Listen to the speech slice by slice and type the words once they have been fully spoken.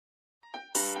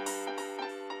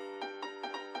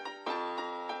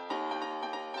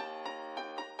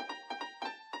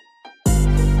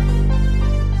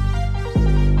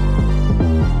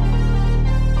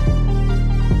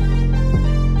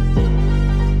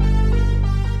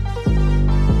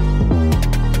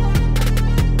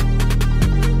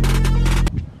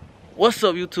What's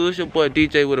up, YouTube? It's your boy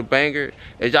DJ with a banger.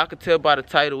 As y'all can tell by the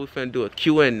title, we finna do a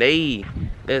Q&A.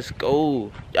 Let's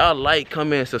go. Y'all like,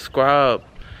 comment, and subscribe.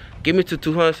 Get me to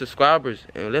 200 subscribers,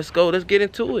 and let's go. Let's get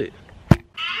into it.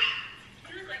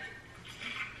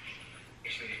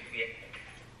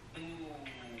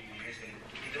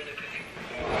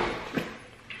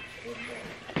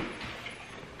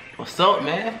 What's up,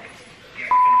 man?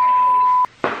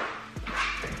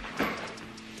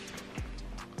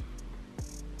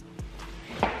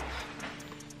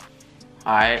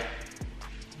 Alright,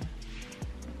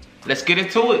 let's get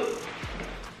into it.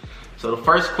 So the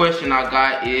first question I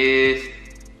got is,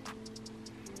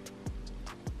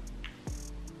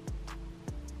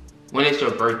 when is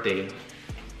your birthday?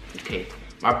 Okay,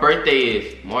 my birthday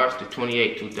is March the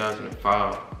 28th,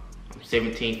 2005. I'm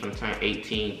 17, I'm turning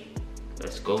 18.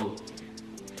 Let's go.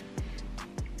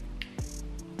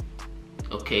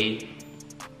 Okay,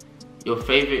 your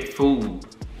favorite food?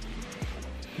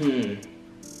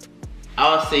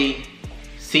 I would say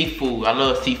seafood. I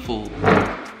love seafood.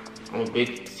 I'm a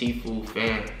big seafood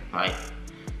fan. Like,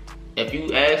 if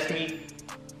you ask me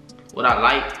what I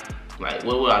like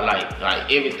what would I like?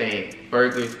 Like everything,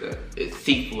 burgers, it's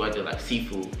seafood. I just like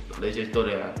seafood. Let's just throw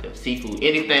that out there. Seafood,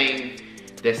 anything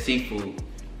that's seafood.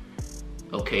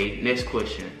 Okay, next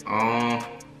question.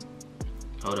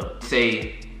 Hold up.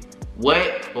 Say,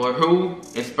 what or who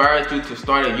inspired you to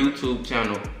start a YouTube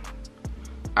channel?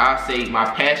 I'll say my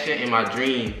passion and my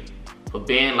dream for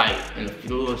being like an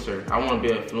influencer. I want to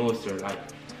be an influencer. Like,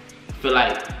 I feel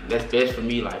like that's best for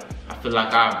me. Like, I feel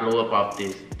like I'll blow up off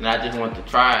this, and I just want to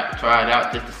try it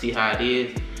out just to see how it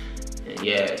is. And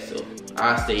yeah, so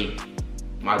I'll say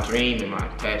my dream and my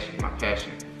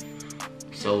passion.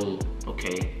 So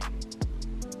okay,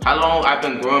 how long I've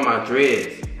been growing my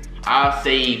dreads? I'll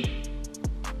say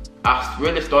I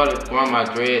really started growing my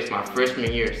dreads my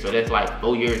freshman year, so that's like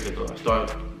 4 years ago. I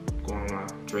started growing my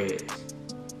dreads.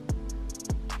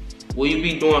 Will you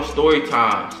be doing story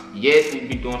times? Yes, we'll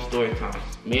be doing story times.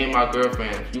 Me and my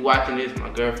girlfriend, if you watching this,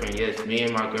 my girlfriend, yes, me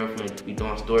and my girlfriend will be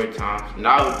doing story times.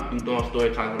 Now we'll be doing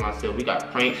story times with myself. We got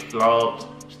pranks, vlogs,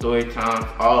 story times,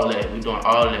 all that. We're doing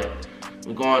all that.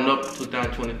 We're going up to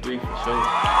 2023 for sure.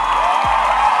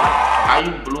 How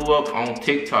you blew up on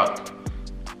TikTok?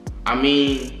 I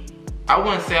mean, I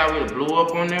wouldn't say I really blew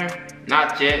up on there.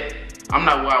 Not yet. I'm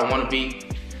not where I want to be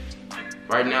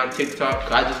right now on TikTok.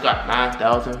 I just got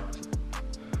 9,000.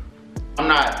 I'm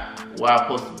not where I'm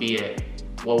supposed to be at.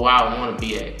 Well, where I want to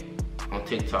be at on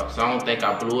TikTok. So I don't think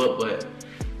I blew up, but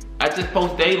I just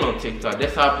post daily on TikTok.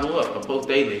 That's how I blew up. I post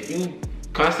daily. If you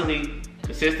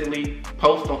consistently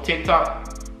post on TikTok,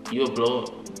 you'll blow up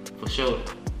for sure.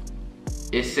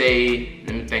 It's a,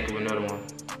 let me think of another one.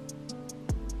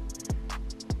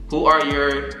 Who are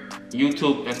your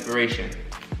YouTube inspiration?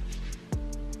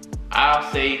 I'll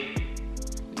say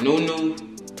Nunu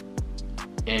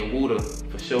and Wuda,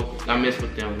 for sure. I mess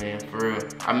with them, man, for real.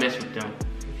 I mess with them,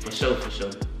 for sure.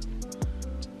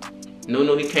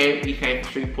 Nunu, he came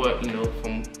from Shreveport, you know,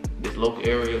 from this local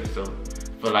area, so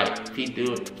I feel like if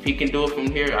he can do it from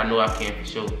here, I know I can for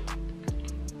sure.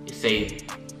 It say,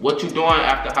 what you doing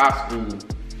after high school?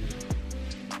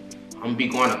 I'm gonna be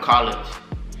going to college,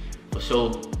 for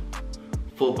sure.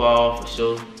 Football, for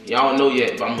sure. Y'all don't know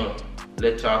yet, but I'm gonna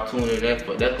let y'all tune in that.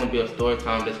 But that's gonna be a story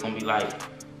time. That's gonna be like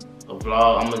a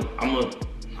vlog.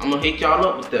 I'm gonna hit y'all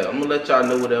up with that. I'm gonna let y'all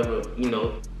know whatever, you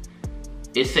know.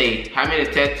 It say, how many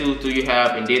tattoos do you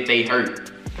have and did they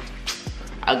hurt?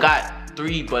 I got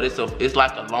 3, but it's a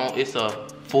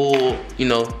full, you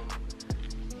know.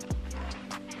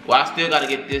 Well, I still gotta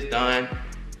get this done,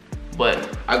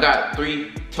 but I got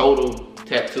 3 total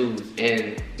tattoos,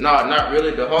 and no, not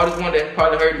really. The hardest one that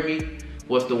probably hurted me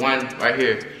was the one right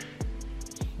here.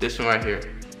 This one right here.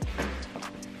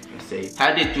 Let's see.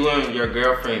 How did you and your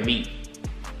girlfriend meet?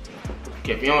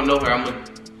 Okay, if you don't know her, I'm gonna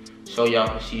show y'all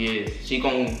who she is. She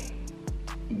gonna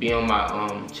be on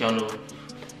my channel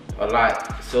a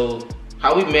lot. So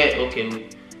how we met? Okay,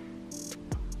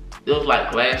 it was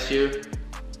like last year,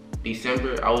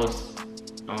 December. I was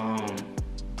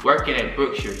working at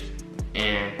Brookshire's,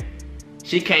 and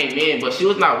she came in, but she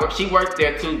was not she worked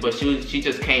there too, but she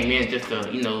just came in just to,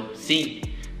 you know,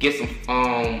 get some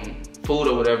food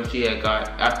or whatever she had got.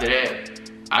 After that,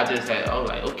 I was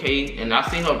like, okay, and I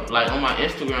seen her like on my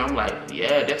Instagram. I'm like,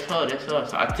 yeah, that's her.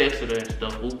 So I texted her and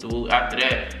stuff. After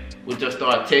that, we just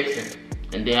started texting,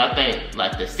 and then I think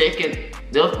like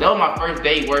that was my first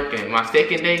day working. My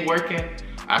second day working,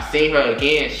 I seen her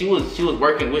again. She was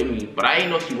working with me, but I didn't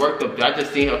know she worked up there. I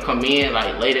just seen her come in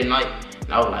like late at night.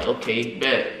 I was like, okay,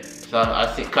 bet. So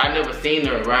I never seen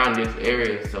her around this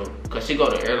area, so, cause she go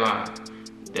to airline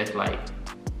that's like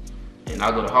and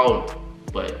I go to Harlem.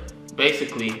 But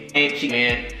basically,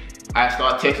 I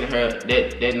started texting her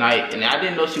that night, and I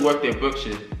didn't know she worked at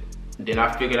Brookshire's. Then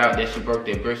I figured out that she worked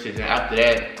at Brookshire's, and after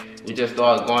that, we just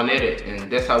started going at it,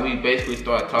 and that's how we basically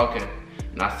started talking.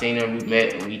 And I seen her, we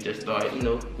met, and we just started, you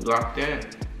know, locked in.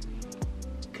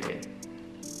 Okay,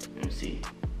 let me see.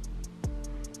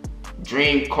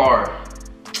 Dream car.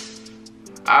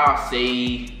 I'll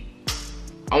say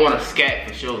I want a Scat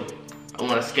for sure. I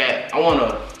want a Scat. I want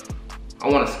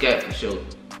a Scat for sure.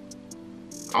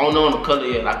 I don't know the color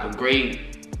yet, like a gray,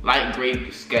 light gray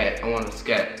Scat. I want a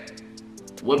Scat.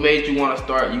 What made you want to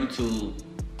start YouTube?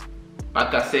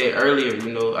 Like I said earlier,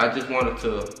 you know, I just wanted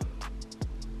to.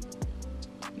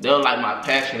 That was like my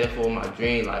passion, therefore my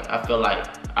dream. Like I felt like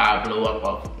I'd blow up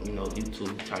off, you know,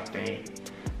 YouTube type thing.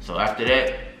 So after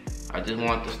that, I just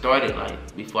wanted to start it.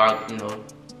 Like before I, you know,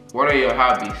 what are your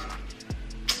hobbies?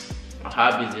 My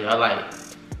hobbies is I like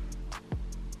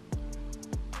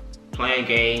playing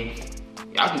games.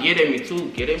 Y'all can get at me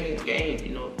too. Get at me in games, you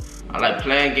know. I like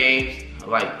playing games. I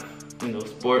like, you know,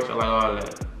 sports. I like all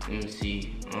that. Let me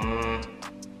see.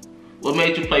 What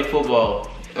made you play football?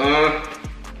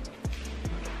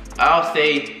 I'll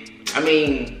say, I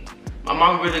mean, my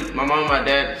mom and my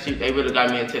dad, they really got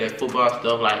me into that football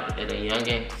stuff like at a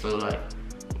youngin'. So like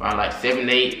around like 7,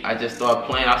 8, I just started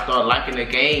playing. I started liking the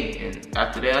game, and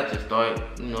after that, I just started,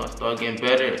 you know, I started getting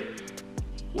better.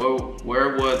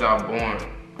 Where was I born?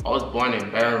 I was born in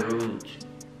Baton Rouge.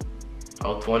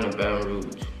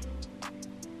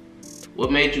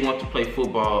 What made you want to play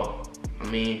football? I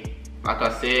mean, like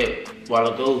I said a while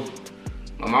ago,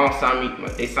 my mom signed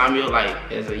me up like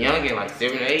as a youngin', like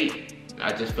 7 or 8.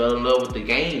 I just fell in love with the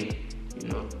game, you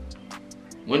know.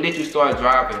 When did you start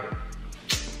driving?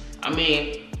 I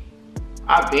mean,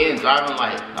 I've been driving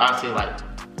like, I'd say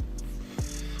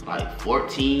like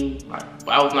 14, like,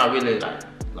 but I was not really like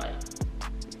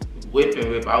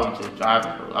whipping. I was just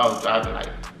driving, bro. I was driving like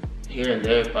here and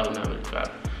there, but I was not really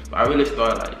driving. But I really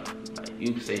started like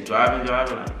you could say driving,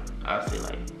 like, I'd say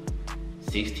like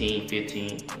 16,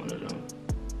 15, one of them.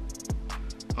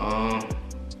 I'm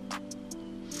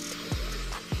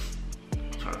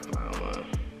trying to find one.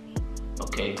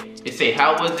 Okay, it say,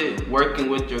 how was it working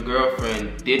with your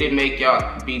girlfriend? Did it make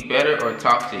y'all be better or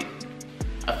toxic?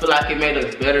 I feel like it made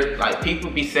us better. Like people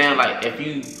be saying like if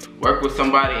you work with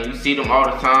somebody and you see them all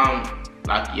the time,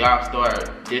 like y'all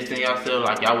start distancing yourself,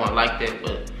 like y'all won't like that.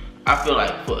 But I feel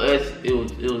like for us, it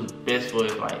was best for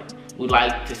us. Like we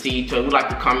like to see each other. We like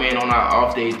to come in on our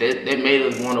off days. That made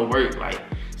us want to work.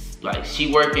 Like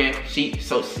she working,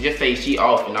 so just say she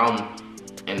off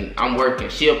and I'm working.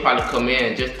 She'll probably come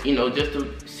in just, you know, just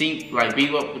to see, like,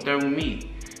 be up with her with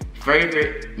me.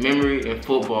 Favorite memory in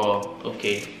football.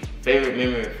 Okay, favorite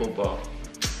memory in football.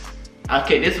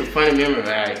 Okay, this is a funny memory,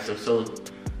 right? So this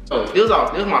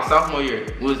was my sophomore year.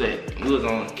 We was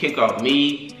on kickoff.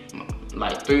 Me,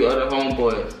 like 3 other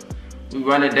homeboys. We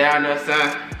running down there,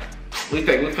 son. We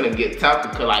think we finna get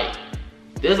topical, like.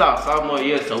 This is our sophomore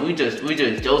year, so we just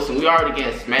joking. We already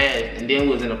getting smashed, and then we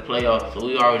was in the playoffs, so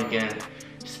we already getting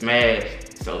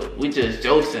smashed. So we just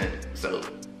joking. So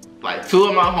like 2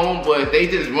 of my homeboys, they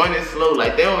just running slow,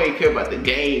 like they don't even care about the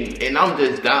game, and I'm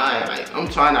just dying. Like I'm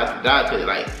trying not to die, cause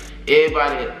like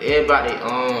everybody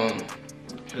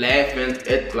laughing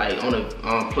at like on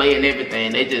the play and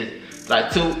everything. They just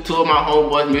like two of my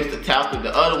homeboys missed the tackle.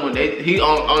 The other one, he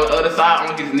on the other side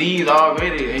on his knees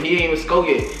already, and he ain't even scored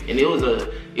yet. And it was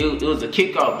a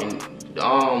kickoff, and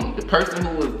the person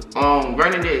who was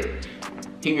running it,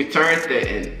 he returned that,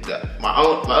 and my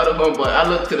other homeboy, I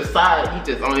looked to the side, he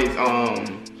just on his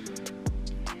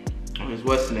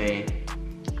what's his name?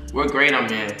 What grade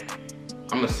I'm in?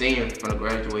 I'm a senior, gonna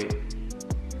graduate.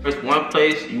 First, one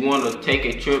place you want to take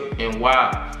a trip and why?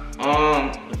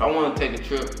 If I want to take a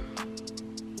trip,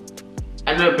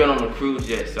 I've never been on a cruise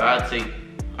yet, so I'd say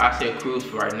a cruise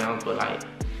for right now. But like,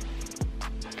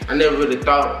 I never really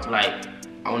thought like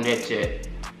on that yet.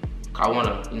 I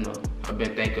wanna, you know, I've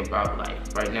been thinking about like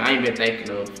right now. I ain't been thinking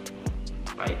of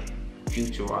like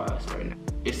future-wise right now.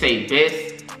 It say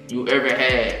best you ever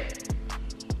had.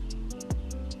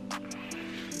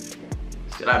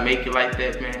 Should I make it like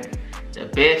that, man? The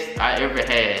best I ever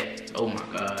had. Oh my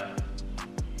God.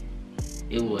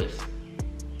 It was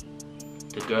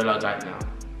the girl I got now.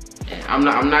 And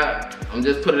I'm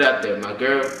just put it out there. My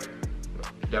girl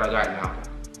that I got now.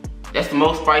 That's the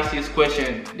most spiciest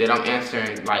question that I'm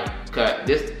answering. Like, cause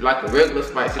this like a regular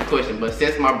spicy question, but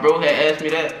since my bro had asked me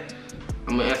that,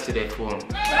 I'm gonna answer that for him.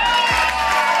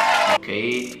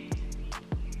 Okay.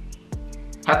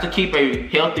 Have to keep a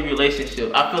healthy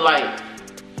relationship. I feel like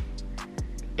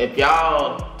if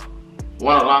y'all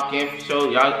wanna lock in for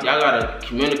sure, y'all gotta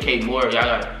communicate more.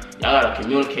 Y'all gotta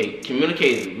communicate.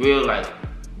 Communicate is real, like,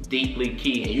 deeply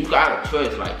key. And you gotta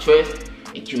trust, like, trust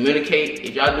and communicate.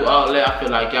 If y'all do all that, I feel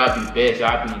like y'all be best.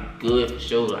 Y'all be good for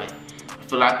sure. Like, I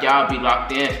feel like y'all be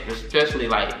locked in, especially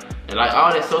like, and like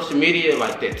all that social media,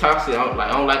 like that toxic. I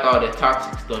don't like all that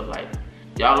toxic stuff. Like,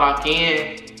 y'all lock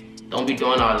in. Don't be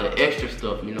doing all the extra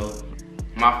stuff, you know.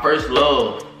 My first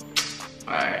love.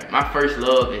 Alright, my first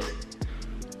love is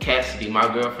Cassidy, my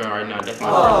girlfriend right now. That's my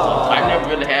first love. I never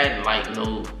really had like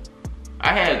no.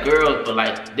 I had girls, but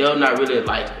like they're not really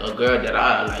like a girl that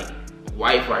I like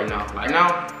wife right now. Like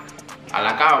now,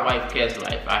 I'll wife Cassidy.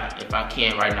 Like if I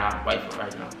can right now, I'll wife her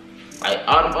right now. Like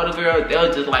all them other girls, they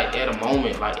were just like at the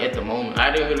moment.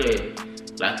 I didn't really.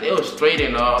 Like, they was straight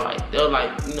and all, like, they were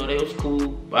like, you know, they was cool,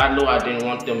 but I knew I didn't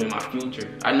want them in my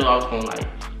future. I knew I was gonna like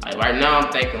right now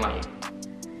I'm thinking like,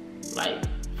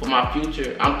 for my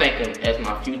future, I'm thinking as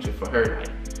my future for her.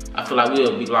 Like, I feel like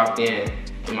we'll be locked in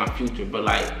my future, but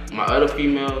like, my other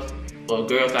females or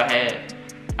girls I had,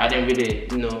 I didn't really,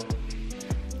 you know,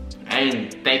 I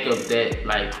didn't think of that,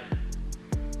 like,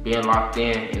 being locked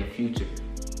in the future.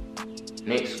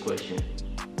 Next question.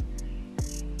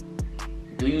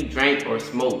 Do you drink or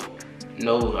smoke?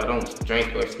 No, I don't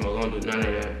drink or smoke. I don't do none of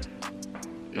that.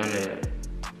 None of that.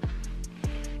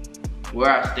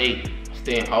 Where I stay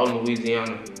in Harlem,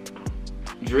 Louisiana.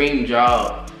 Dream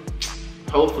job.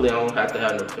 Hopefully I don't have to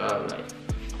have no job. Like,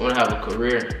 I want to have a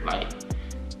career. Like,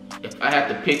 if I have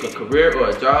to pick a career or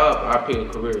a job, I'll pick a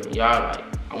career. Y'all, like,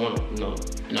 I want to, you know,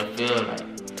 in the field,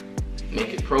 like,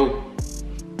 make it pro.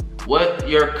 What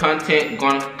your content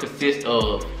gonna consist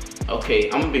of? Okay,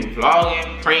 I'm gonna be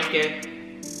vlogging, pranking,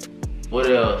 what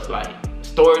else? Like,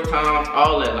 story times,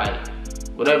 all that, like,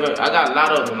 whatever. I got a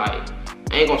lot of them, like,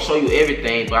 I ain't gonna show you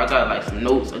everything, but I got like some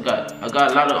notes. I got a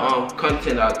lot of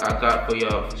content I got for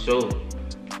y'all for sure.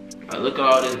 Like, look at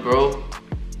all this, bro.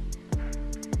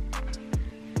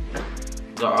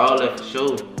 Got all that for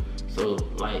sure. So,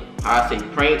 like, I say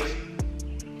pranks,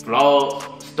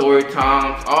 vlogs, story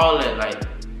times, all that, like.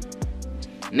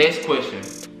 Next question.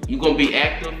 You gonna be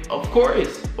active? Of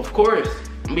course. I'm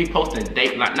gonna be posting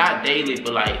like not daily,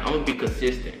 but like I'm gonna be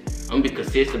consistent. I'm gonna be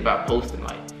consistent about posting.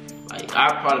 Like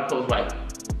I probably post like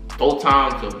 4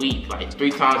 times a week, like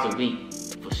 3 times a week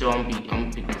for sure. I'm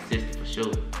gonna be consistent for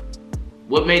sure.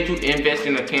 What made you invest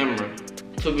in a camera?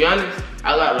 To be honest,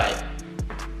 I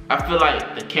feel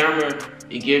like the camera,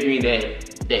 it gives me that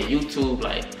YouTube.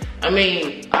 Like, I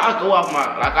mean, I go off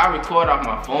I record off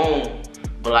my phone.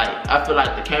 But like, I feel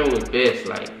like the camera was best,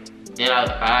 like, and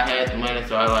I had the money,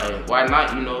 so I like, why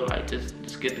not, you know, like, just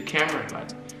get the camera, like.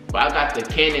 But I got the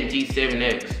Canon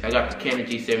G7X. I got the Canon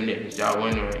G7X, y'all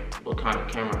wondering what kind of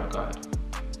camera I got.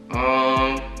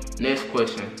 Next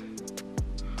question.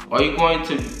 Are you going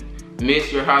to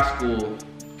miss your high school?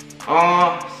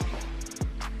 I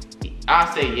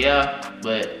say yeah,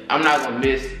 but I'm not gonna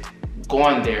miss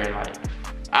going there, like.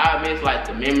 I miss like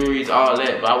the memories, all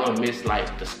that, but I wouldn't miss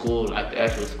like the school, like the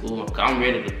actual school. Cause I'm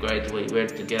ready to graduate,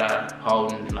 ready to get out of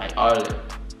Holden, like all that.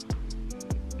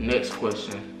 Next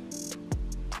question.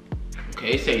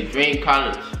 Okay, it say dream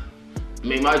college. I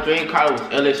mean, my dream college was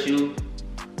LSU,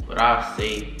 but I'll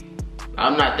say,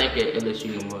 I'm not thinking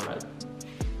LSU no more, like,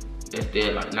 that's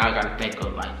there, like, now I gotta think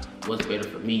of like, what's better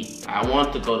for me. I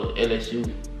want to go to LSU,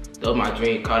 that was my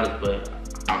dream college, but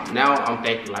now I'm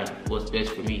thinking like, what's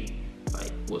best for me.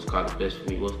 Like, what's college best for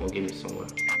me, what's gonna get me somewhere.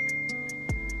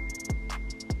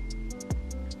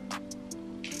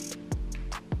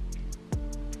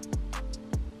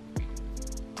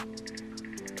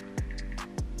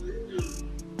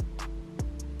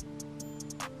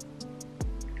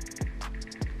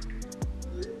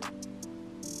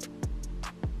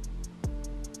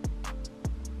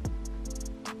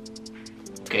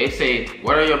 Okay, it say,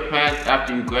 what are your plans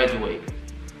after you graduate?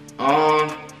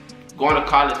 Going to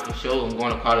college for sure. I'm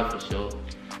going to college for sure.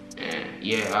 And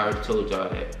yeah, I already told y'all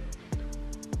that.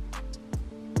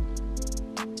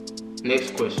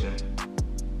 Next question.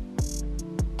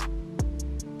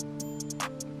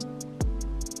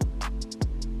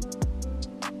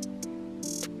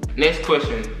 Next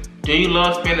question. Do you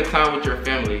love spending time with your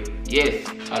family? Yes,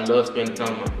 I love spending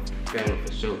time with my family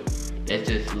for sure. That's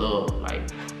just love. Like,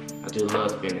 I just love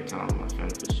spending time with my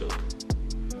family for sure.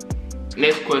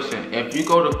 Next question. If you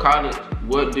go to college,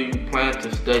 what do you plan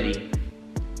to study?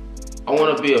 I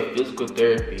want to be a physical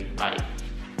therapy. Like,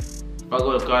 if I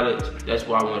go to college, that's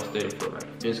what I want to study for.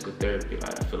 Like, physical therapy.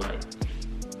 Like, I feel like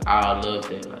I love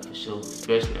that. Like, for sure,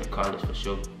 especially in college for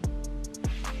sure.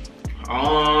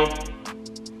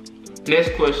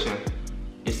 Next question.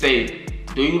 It say,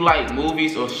 do you like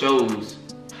movies or shows?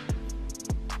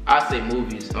 I say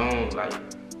movies. I don't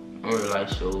really like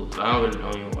shows. I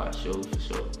don't even watch shows for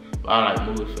sure. But I like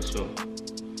movies for sure.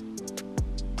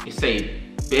 It say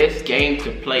best game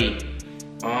to play.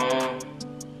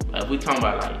 Like if we talking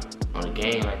about like on a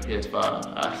game like PS5,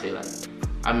 I say like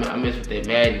I miss with that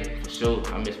Madden for sure.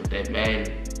 I miss with that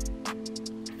Madden.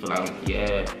 I feel like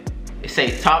yeah. It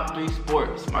say top 3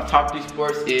 sports. My top 3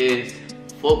 sports is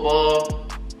football,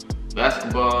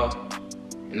 basketball,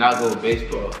 and I'll go with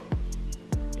baseball.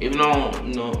 Even though,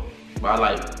 you know, I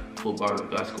like football and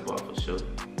basketball for sure.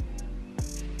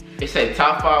 It say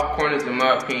top 5 corners in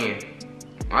my opinion.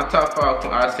 My top 5,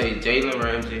 I say Jalen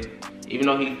Ramsey. Even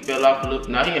though he fell off a little,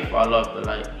 now he didn't fall off, but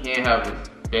like he didn't have his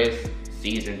best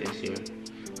season this year.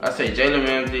 I say Jalen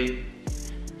Ramsey,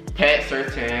 Pat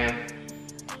Surtain.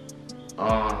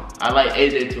 I like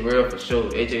AJ Terrell for sure.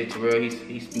 AJ Terrell,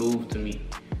 he's smooth to me.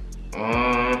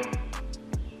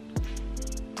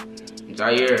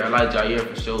 Jair, I like Jair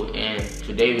for sure. And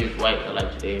Tre'Davious White, I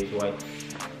like Tre'Davious White.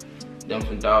 Them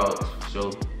some dogs for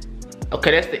sure.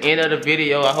 Okay, that's the end of the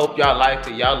video. I hope y'all liked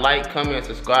it. Y'all like, comment, and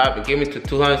subscribe, and give me to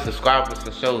 200 subscribers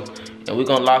for sure. And we're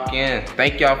gonna lock in.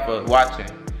 Thank y'all for watching.